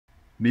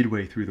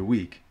Midway through the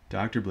week,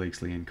 Dr.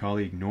 Blakesley and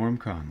colleague Norm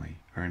Conley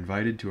are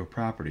invited to a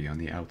property on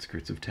the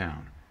outskirts of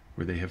town,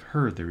 where they have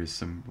heard there is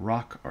some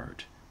rock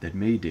art that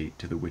may date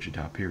to the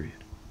Wichita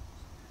period.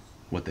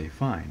 What they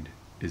find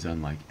is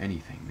unlike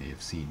anything they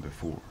have seen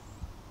before.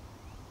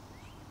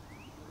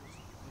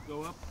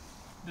 Go up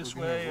this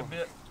way a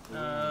bit,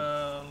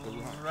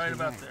 right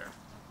about there.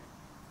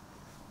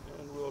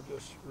 And we'll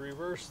just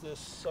reverse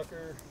this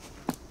sucker.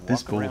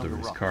 This boulder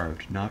is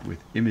carved not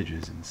with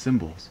images and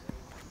symbols,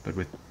 but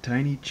with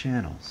tiny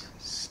channels,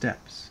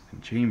 steps,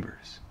 and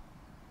chambers.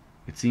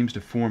 It seems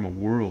to form a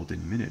world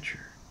in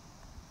miniature.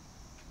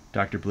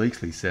 Dr.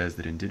 Blakesley says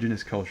that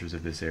indigenous cultures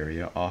of this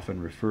area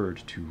often referred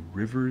to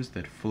rivers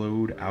that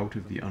flowed out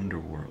of the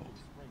underworld.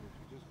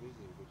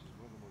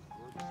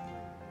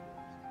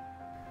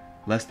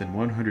 Less than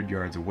 100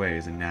 yards away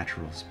is a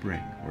natural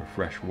spring where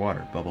fresh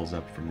water bubbles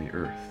up from the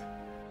earth.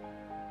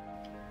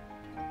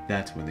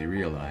 That's when they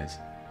realize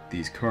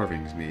these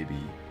carvings may be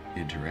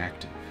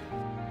interactive.